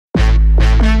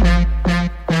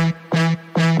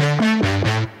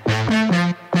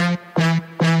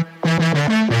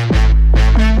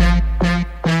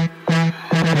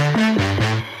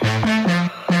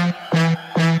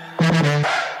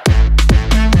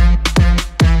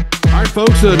right,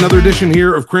 folks, another edition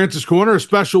here of Krantz's Corner, a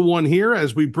special one here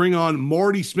as we bring on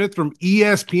Marty Smith from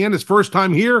ESPN. His first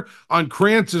time here on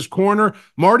Krantz's Corner.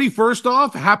 Marty, first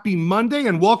off, happy Monday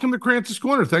and welcome to Krantz's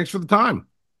Corner. Thanks for the time.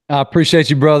 I appreciate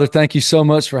you, brother. Thank you so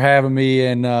much for having me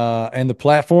and the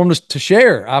platform to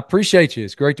share. I appreciate you.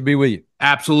 It's great to be with you.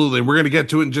 Absolutely. We're going to get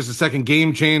to it in just a second.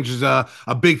 GameChange is a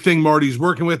big thing Marty's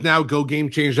working with now. Go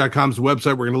GameChange.com is the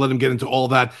website. We're going to let him get into all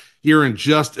that here in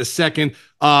just a second.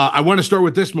 I want to start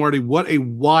with this, Marty. What a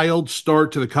wild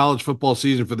start to the college football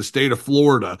season for the state of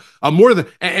Florida. More than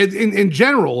in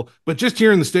general, but just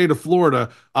here in the state of Florida,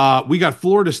 we got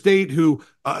Florida State, who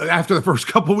after the first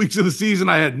couple weeks of the season,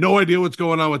 I had no idea what's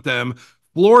going on with them.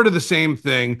 Florida, the same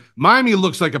thing. Miami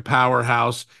looks like a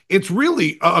powerhouse. It's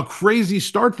really a crazy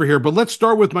start for here, but let's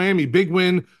start with Miami. Big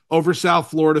win over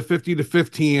South Florida,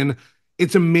 50-15.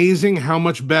 It's amazing how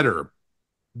much better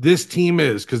this team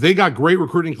is because they got great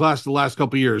recruiting class the last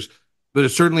couple of years, but it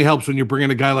certainly helps when you bring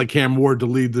in a guy like Cam Ward to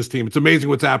lead this team. It's amazing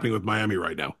what's happening with Miami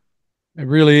right now. It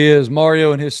really is.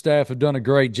 Mario and his staff have done a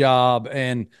great job,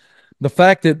 and the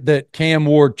fact that Cam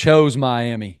Ward chose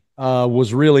Miami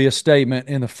was really a statement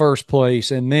in the first place.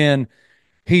 And then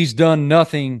he's done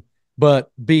nothing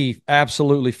but be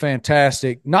absolutely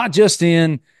fantastic, not just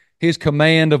in his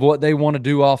command of what they want to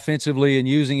do offensively and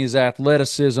using his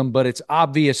athleticism, but it's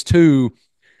obvious too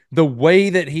the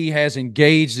way that he has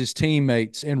engaged his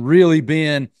teammates and really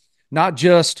been not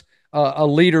just a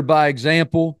leader by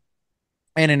example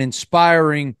and an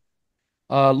inspiring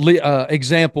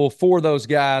example for those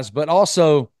guys, but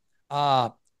also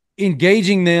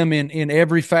engaging them in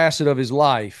every facet of his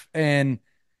life. And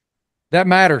that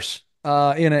matters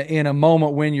in a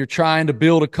moment when you're trying to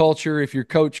build a culture. If you're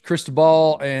Coach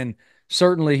Cristobal, and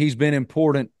certainly he's been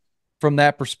important from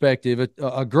that perspective.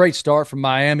 A great start from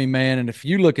Miami, man. And if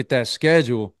you look at that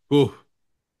schedule, Ooh.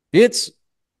 it's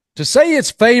to say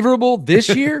it's favorable this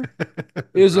year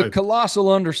is Right. a colossal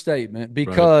understatement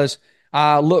because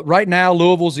look, right now,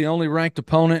 Louisville's the only ranked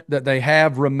opponent that they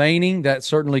have remaining. That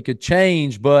certainly could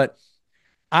change, but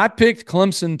I picked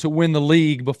Clemson to win the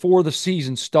league before the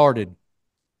season started.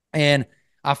 And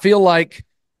I feel like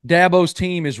Dabo's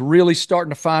team is really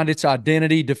starting to find its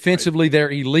identity. Defensively,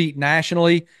 they're elite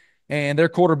nationally, and their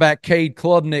quarterback, Cade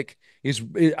Klubnik, is,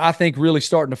 I think, really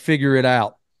starting to figure it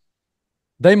out.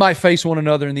 They might face one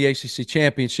another in the ACC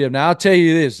championship. Now, I'll tell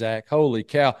you this, Zach. Holy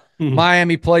cow.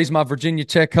 Miami plays my Virginia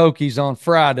Tech Hokies on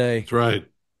Friday. That's right.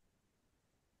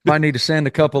 Might need to send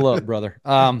a couple up, brother.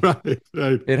 Right.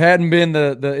 It hadn't been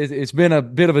it's been a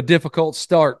bit of a difficult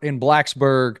start in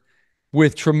Blacksburg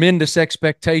with tremendous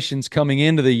expectations coming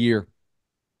into the year.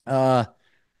 But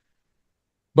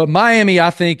Miami, I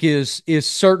think, is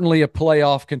certainly a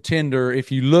playoff contender.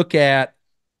 If you look at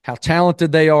how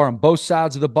talented they are on both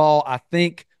sides of the ball, I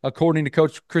think, according to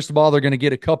Coach Cristobal, they're going to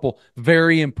get a couple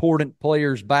very important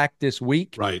players back this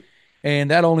week. Right.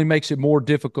 And that only makes it more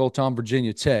difficult on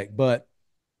Virginia Tech. But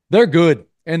they're good,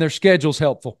 and their schedule's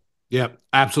helpful. Yeah,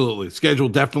 absolutely. Schedule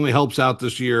definitely helps out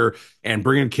this year, and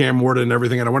bringing Cam Ward and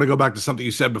everything. And I want to go back to something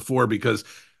you said before, because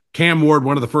Cam Ward,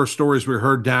 one of the first stories we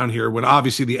heard down here when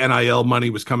obviously the NIL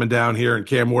money was coming down here and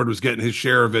Cam Ward was getting his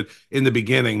share of it in the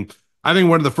beginning. I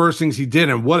think one of the first things he did,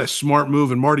 and what a smart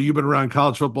move, and Marty, you've been around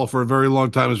college football for a very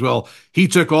long time as well. He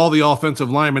took all the offensive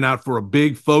linemen out for a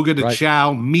big foga de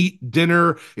chao meat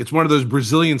dinner. It's one of those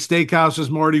Brazilian steakhouses,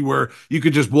 Marty, where you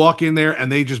could just walk in there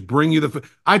and they just bring you the.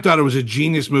 I thought it was a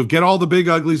genius move. Get all the big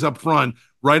uglies up front,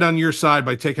 right on your side,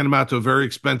 by taking them out to a very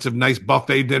expensive, nice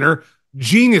buffet dinner.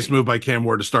 Genius move by Cam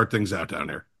Ward to start things out down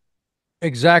there.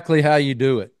 Exactly how you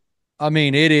do it. I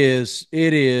mean, it is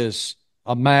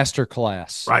a master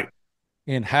class. Right.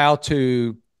 In how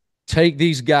to take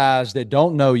these guys that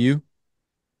don't know you,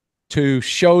 to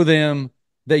show them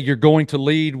that you're going to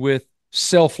lead with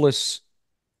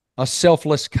a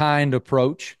selfless kind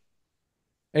approach.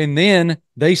 And then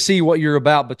they see what you're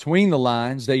about between the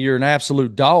lines, that you're an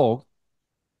absolute dog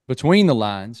between the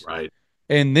lines. Right.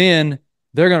 And then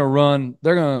they're going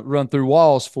to run through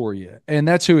walls for you. And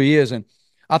that's who he is. And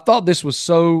I thought this was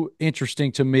so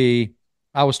interesting to me.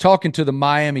 I was talking to the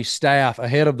Miami staff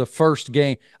ahead of the first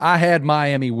game. I had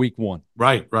Miami week 1.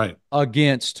 Right.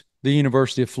 Against the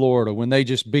University of Florida when they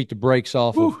just beat the brakes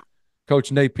off of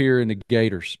Coach Napier and the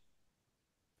Gators.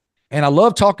 And I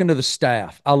love talking to the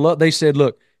staff. They said,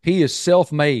 look, he is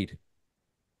self-made.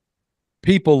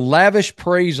 People lavish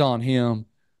praise on him,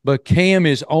 but Cam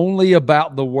is only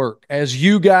about the work. As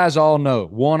you guys all know,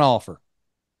 one offer,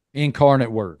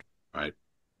 incarnate word. Right.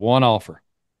 One offer.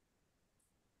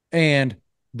 And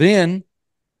then,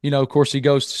 of course, he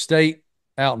goes to state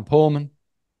out in Pullman,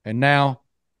 and now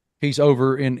he's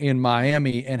over in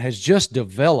Miami and has just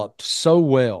developed so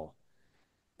well.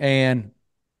 And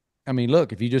I mean,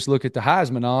 look, if you just look at the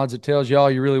Heisman odds, it tells you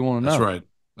all you really want to That's know. right.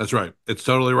 That's right. It's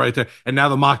totally right there. And now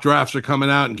the mock drafts are coming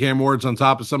out, and Cam Ward's on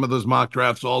top of some of those mock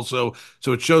drafts also.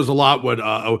 So it shows a lot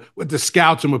what the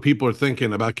scouts and what people are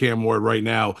thinking about Cam Ward right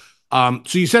now.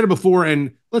 So you said it before,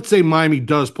 and let's say Miami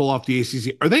does pull off the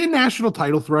ACC. Are they a national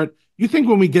title threat? You think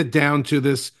when we get down to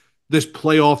this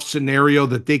playoff scenario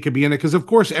that they could be in it? Because of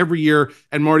course every year,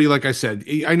 and Marty, like I said,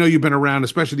 I know you've been around,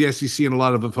 especially the SEC and a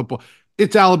lot of the football.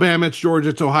 It's Alabama, it's Georgia,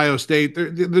 it's Ohio State,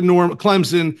 the norm,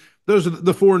 Clemson. Those are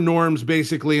the four norms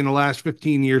basically in the last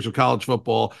 15 years of college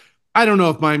football. I don't know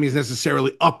if Miami is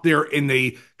necessarily up there in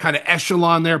the kind of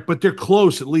echelon there, but they're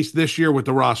close, at least this year, with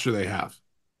the roster they have.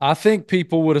 I think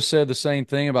people would have said the same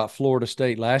thing about Florida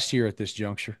State last year at this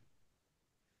juncture.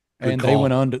 Good And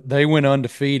call. they went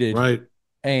undefeated Right.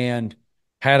 and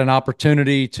had an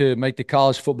opportunity to make the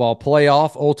college football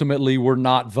playoff. Ultimately, were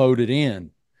not voted in.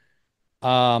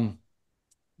 Um,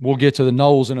 we'll get to the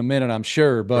Knowles in a minute, I'm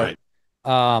sure, but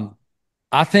Right.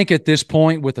 I think at this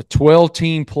point, with a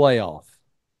 12-team playoff,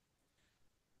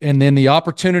 and then the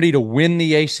opportunity to win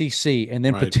the ACC, and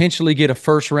then Right. potentially get a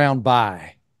first round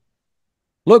bye.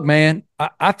 Look, man,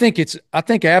 I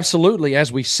think absolutely,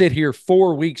 as we sit here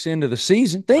 4 weeks into the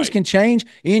season, things Right. can change.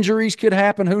 Injuries could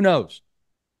happen. Who knows?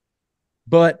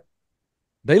 But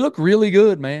they look really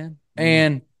good, man.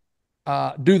 And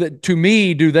do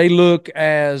they look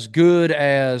as good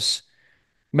as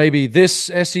maybe this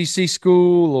SEC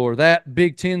school or that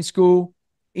Big Ten school?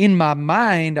 In my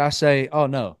mind, I say, oh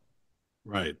no.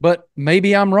 Right. But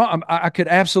maybe I'm wrong. I could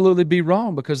absolutely be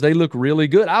wrong because they look really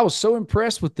good. I was so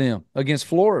impressed with them against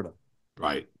Florida.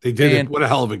 Right. They did it. And What a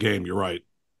hell of a game. You're right.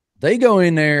 they go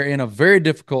in there in a very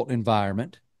difficult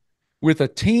environment with a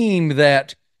team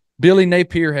that Billy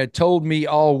Napier had told me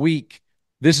all week,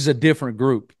 this is a different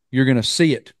group. You're going to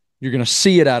see it. You're going to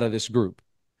see it out of this group.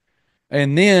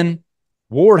 And then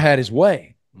Ward had his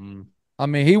way. I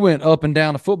mean, he went up and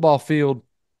down the football field,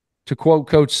 to quote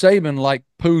Coach Saban, like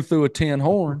poo through a tin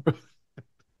horn.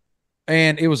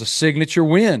 And it was a signature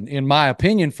win, in my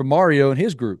opinion, for Mario and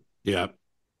his group. Yeah.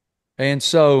 And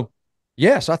so,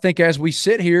 yes, I think as we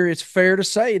sit here, it's fair to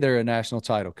say they're a national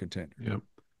title contender. Yeah.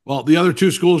 Well, the other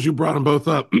two schools, you brought them both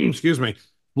up, excuse me,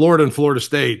 Florida and Florida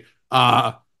State.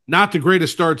 Not the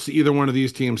greatest starts to either one of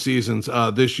these team seasons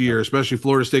this year, especially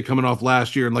Florida State coming off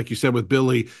last year. And like you said, with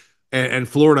Billy and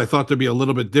Florida, I thought they'd be a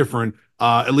little bit different,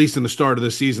 at least in the start of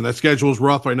the season. That schedule is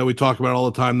rough. I know we talk about it all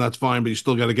the time. That's fine, but you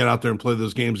still got to get out there and play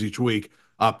those games each week.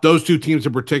 Those two teams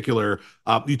in particular,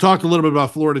 you talked a little bit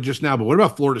about Florida just now, but what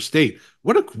about Florida State?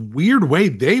 What a weird way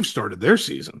they've started their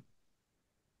season.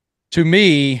 To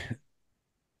me,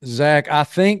 Zach, I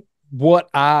think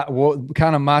what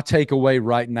kind of my takeaway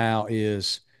right now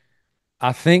is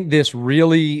I think this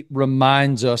really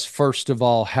reminds us, first of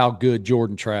all, how good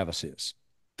Jordan Travis is.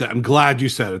 I'm glad you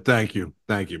said it. Thank you.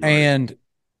 Thank you, Marty. And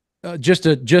just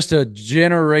a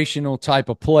generational type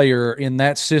of player in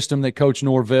that system that Coach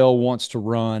Norvell wants to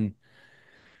run.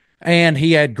 And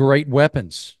he had great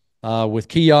weapons with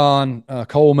Keon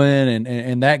Coleman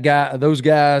and that guy, those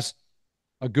guys,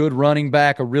 a good running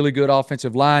back, a really good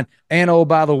offensive line. And oh,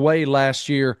 by the way, last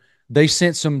year they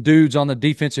sent some dudes on the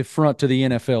defensive front to the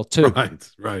NFL too.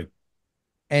 Right, right.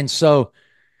 And so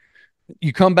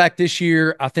you come back this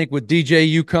year, I think with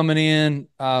DJU coming in,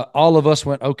 all of us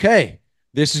went, okay,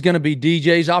 this is going to be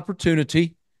DJ's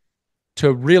opportunity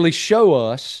to really show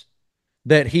us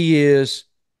that he is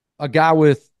a guy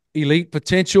with elite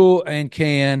potential and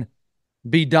can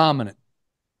be dominant.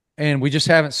 And we just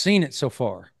haven't seen it so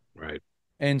far. Right.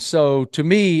 And so to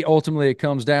me, ultimately, it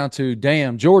comes down to,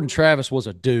 damn, Jordan Travis was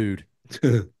a dude.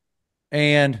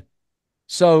 And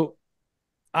so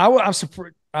I'm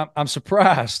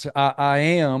surprised. I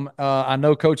am. I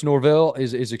know Coach Norvell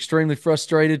is extremely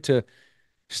frustrated to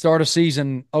start a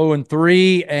season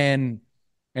 0-3,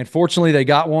 and fortunately they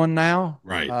got one now,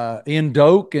 Right. in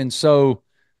Doak, and so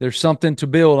there's something to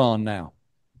build on now.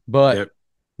 But Yep.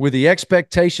 with the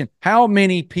expectation, how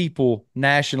many people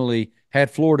nationally had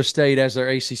Florida State as their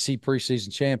ACC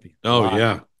preseason champion? Oh,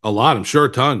 yeah. A lot. I'm sure a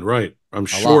ton. Right. I'm A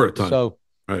sure lot. a ton. So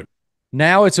right.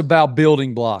 now it's about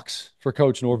building blocks for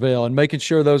Coach Norvell and making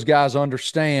sure those guys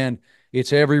understand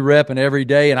it's every rep and every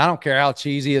day. And I don't care how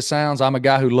cheesy it sounds. I'm a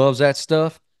guy who loves that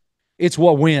stuff. It's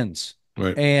what wins.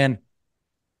 Right. And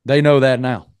they know that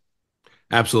now.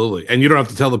 Absolutely. And you don't have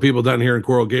to tell the people down here in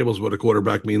Coral Gables what a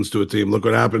quarterback means to a team. Look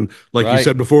what happened. Like you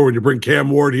said before, when you bring Cam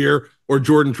Ward here or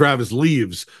Jordan Travis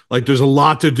leaves, like there's a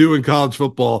lot to do in college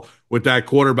football with that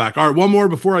quarterback. All right, one more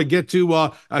before I get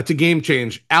to game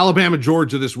change. Alabama,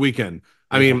 Georgia this weekend.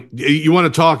 I mean, you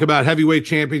want to talk about heavyweight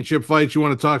championship fights. You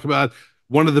want to talk about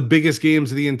one of the biggest games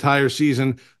of the entire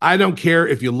season. I don't care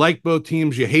if you like both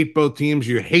teams, you hate both teams,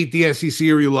 you hate the SEC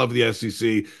or you love the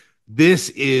SEC. This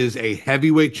is a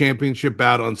heavyweight championship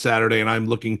bout on Saturday, and I'm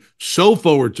looking so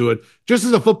forward to it. Just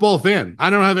as a football fan, I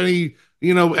don't have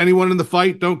anyone in the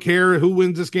fight. Don't care who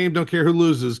wins this game. Don't care who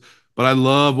loses. But I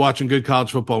love watching good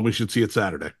college football, and we should see it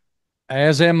Saturday.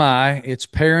 As am I. It's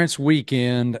parents'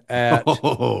 weekend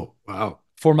Oh, wow.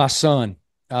 for my son.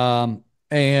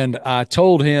 And I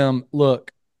told him,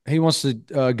 look, he wants to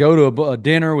go to a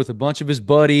dinner with a bunch of his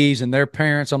buddies and their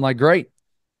parents. I'm like, great.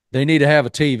 They need to have a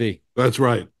TV That's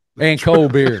right. and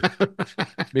cold beer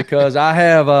because I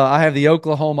have the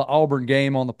Oklahoma Auburn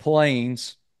game on the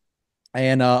plains,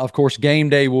 and of course game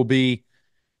day will be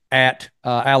at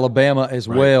Alabama as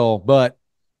Right. well. But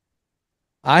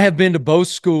I have been to both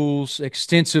schools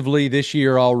extensively this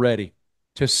year already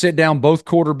to sit down both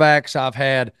quarterbacks. I've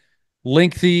had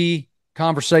lengthy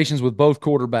conversations with both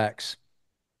quarterbacks,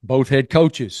 both head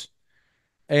coaches.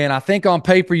 And I think on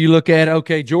paper, you look at,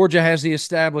 okay, Georgia has the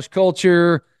established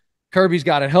culture. Kirby's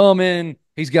got it humming.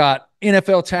 He's got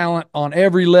NFL talent on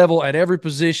every level at every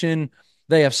position.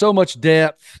 They have so much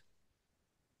depth.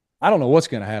 I don't know what's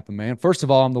going to happen, man. First of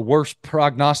all, I'm the worst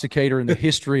prognosticator in the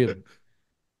history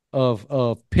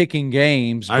of picking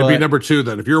games. I'd be number two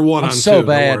then. If you're one I'm on so two,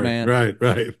 bad, man. Right,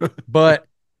 right.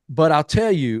 but I'll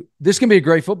tell you, this can be a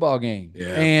great football game.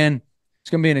 Yeah. And it's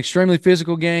going to be an extremely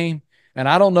physical game. And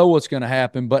I don't know what's going to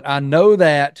happen, but I know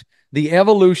that the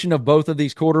evolution of both of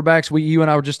these quarterbacks, you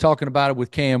and I were just talking about it with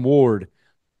Cam Ward.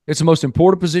 It's the most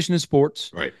important position in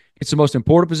sports. Right. It's the most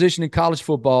important position in college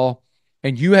football.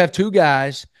 And you have two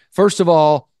guys. First of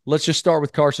all, let's just start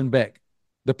with Carson Beck.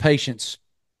 The patience,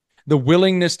 the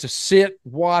willingness to sit,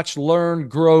 watch, learn,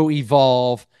 grow,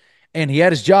 evolve. And he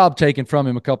had his job taken from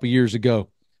him a couple years ago.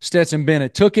 Stetson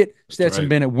Bennett took it. Stetson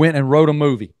Bennett went and wrote a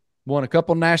movie. Won a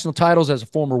couple national titles as a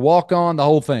former walk-on, the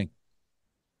whole thing.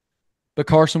 But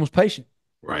Carson was patient.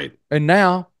 Right. And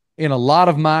now, in a lot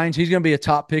of minds, he's going to be a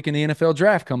top pick in the NFL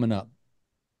draft coming up.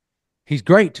 He's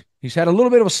great. He's had a little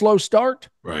bit of a slow start,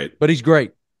 right, but he's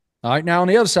great. All right, now on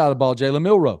the other side of the ball, Jalen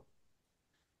Milroe.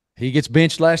 He gets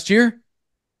benched last year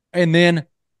and then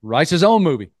writes his own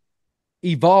movie.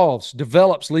 Evolves,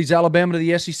 develops, leads Alabama to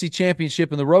the SEC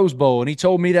championship in the Rose Bowl. And he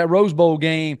told me that Rose Bowl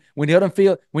game, when he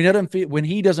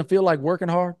doesn't feel like working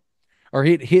hard, or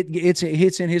it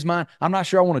hits in his mind, I'm not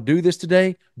sure I want to do this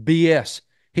today. BS.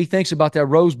 He thinks about that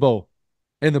Rose Bowl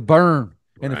and the burn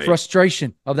and the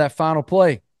frustration of that final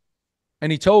play.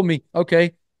 And he told me,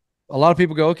 okay, a lot of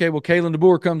people go, okay, well, Kalen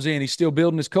DeBoer comes in. He's still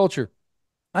building his culture.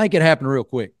 I think it happened real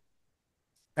quick.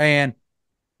 And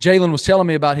Jalen was telling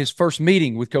me about his first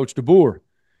meeting with Coach DeBoer,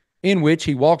 in which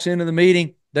he walks into the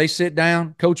meeting, they sit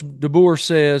down. Coach DeBoer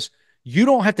says, you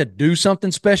don't have to do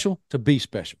something special to be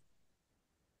special.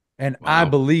 And I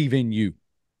believe in you.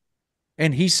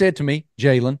 And he said to me,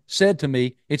 Jalen said to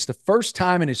me, it's the first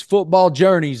time in his football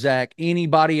journey, Zach,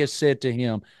 anybody has said to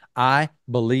him, I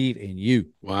believe in you.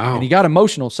 Wow. And he got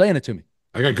emotional saying it to me.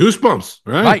 I got goosebumps.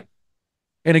 Right.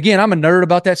 And again, I'm a nerd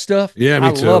about that stuff. Yeah,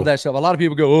 me too. I love that stuff. A lot of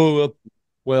people go, oh,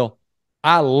 well,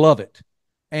 I love it.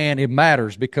 And it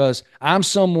matters because I'm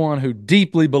someone who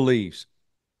deeply believes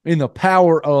in the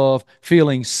power of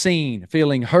feeling seen,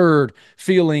 feeling heard,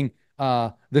 feeling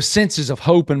the senses of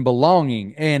hope and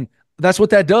belonging. And that's what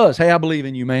that does. Hey, I believe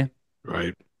in you, man.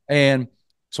 Right. And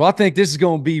so I think this is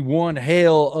going to be one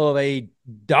hell of a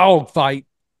dogfight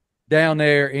down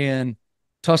there in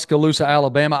Tuscaloosa,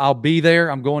 Alabama. I'll be there.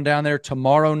 I'm going down there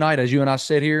tomorrow night, as you and I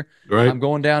sit here. Right. I'm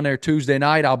going down there Tuesday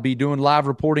night. I'll be doing live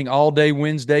reporting all day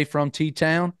Wednesday from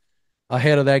T-Town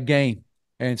ahead of that game.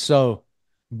 And so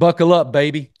buckle up,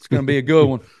 baby. It's going to be a good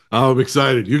one. Oh, I'm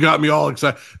excited. You got me all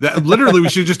excited. That literally, we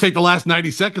should just take the last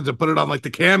 90 seconds and put it on like the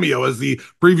cameo as the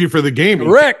preview for the game.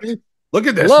 Correct. Look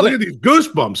at this. Look at these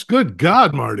goosebumps. Good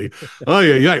God, Marty. Oh,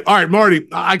 yeah. All right, Marty,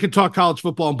 I could talk college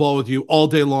football and ball with you all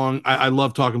day long. I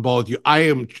love talking ball with you. I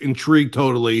am intrigued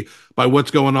totally by what's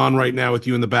going on right now with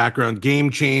you in the background.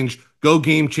 GameChange, go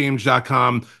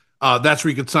GameChange.com. That's where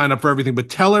you could sign up for everything. But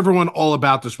tell everyone all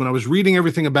about this. When I was reading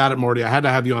everything about it, Marty, I had to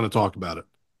have you on to talk about it.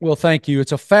 Well, thank you.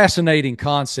 It's a fascinating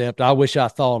concept. I wish I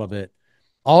thought of it.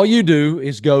 All you do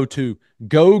is go to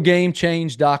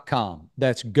GoGameChange.com.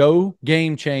 That's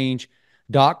GoGameChange.com.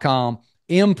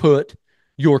 Input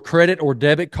your credit or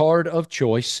debit card of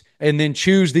choice, and then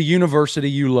choose the university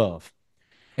you love.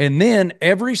 And then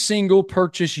every single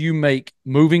purchase you make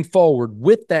moving forward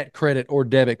with that credit or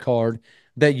debit card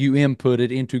that you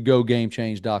inputted into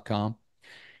GoGameChange.com,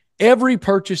 every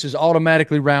purchase is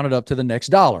automatically rounded up to the next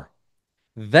dollar.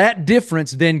 That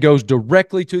difference then goes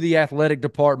directly to the athletic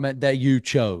department that you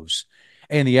chose.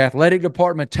 and the athletic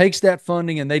department takes that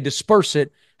funding and they disperse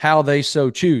it how they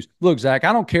so choose. Look, Zach,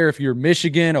 I don't care if you're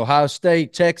Michigan, Ohio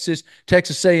State, Texas,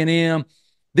 Texas A&M,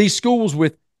 these schools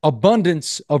with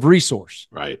abundance of resource.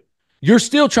 Right. You're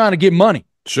still trying to get money.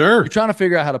 Sure. You're trying to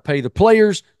figure out how to pay the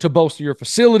players, to bolster your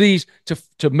facilities,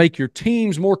 to make your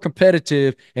teams more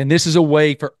competitive, and this is a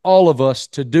way for all of us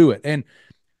to do it. And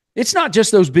it's not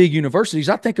just those big universities.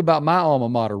 I think about my alma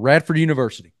mater, Radford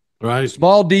University. Right.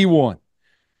 Small D1.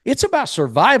 It's about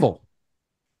survival.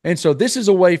 And so this is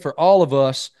a way for all of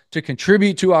us to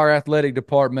contribute to our athletic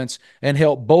departments and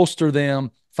help bolster them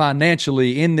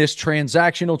financially in this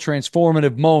transactional,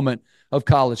 transformative moment of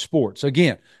college sports.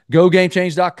 Again, go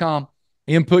GameChange.com,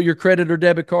 input your credit or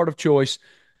debit card of choice,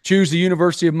 choose the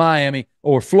University of Miami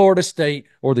or Florida State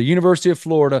or the University of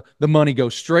Florida. The money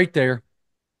goes straight there.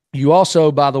 You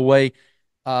also, by the way,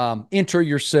 enter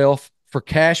yourself for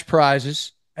cash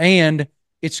prizes, and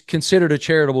it's considered a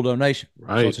charitable donation.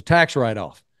 Right. So it's a tax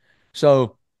write-off.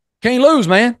 So can't lose,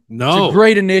 man. No. It's a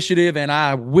great initiative, and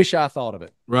I wish I thought of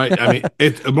it. Right. I mean,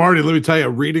 Marty, let me tell you,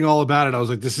 reading all about it, I was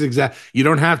like, this is exact. You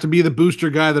don't have to be the booster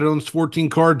guy that owns 14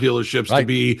 car dealerships to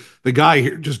be the guy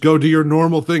here. Just go do your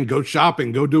normal thing. Go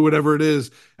shopping. Go do whatever it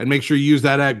is. And make sure you use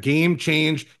that app.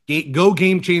 GameChange. Go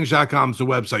GameChange.com is the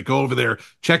website. Go over there.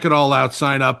 Check it all out.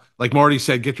 Sign up. Like Marty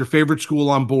said, get your favorite school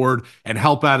on board and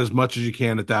help out as much as you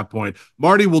can at that point.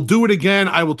 Marty, we'll do it again.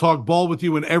 I will talk ball with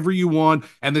you whenever you want.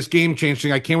 And this GameChange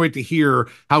thing, I can't wait to hear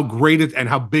how great it and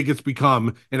how big it's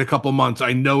become in a couple months.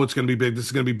 I know it's going to be big. This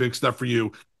is going to be big stuff for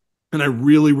you. And I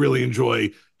really, really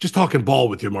enjoy just talking ball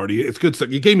with you, Marty. It's good stuff.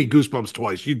 You gave me goosebumps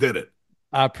twice. You did it.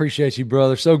 I appreciate you,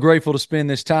 brother. So grateful to spend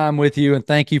this time with you, and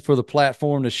thank you for the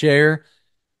platform to share.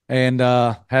 And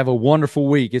have a wonderful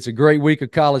week. It's a great week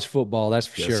of college football, that's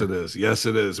for sure. Yes, it is. Yes,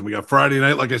 it is. And we got Friday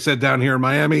night, like I said, down here in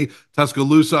Miami,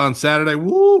 Tuscaloosa on Saturday.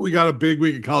 Woo, we got a big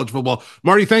week of college football.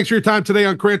 Marty, thanks for your time today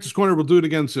on Krantz's Corner. We'll do it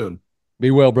again soon.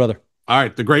 Be well, brother. All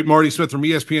right, the great Marty Smith from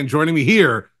ESPN joining me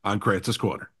here on Krantz's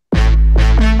Corner.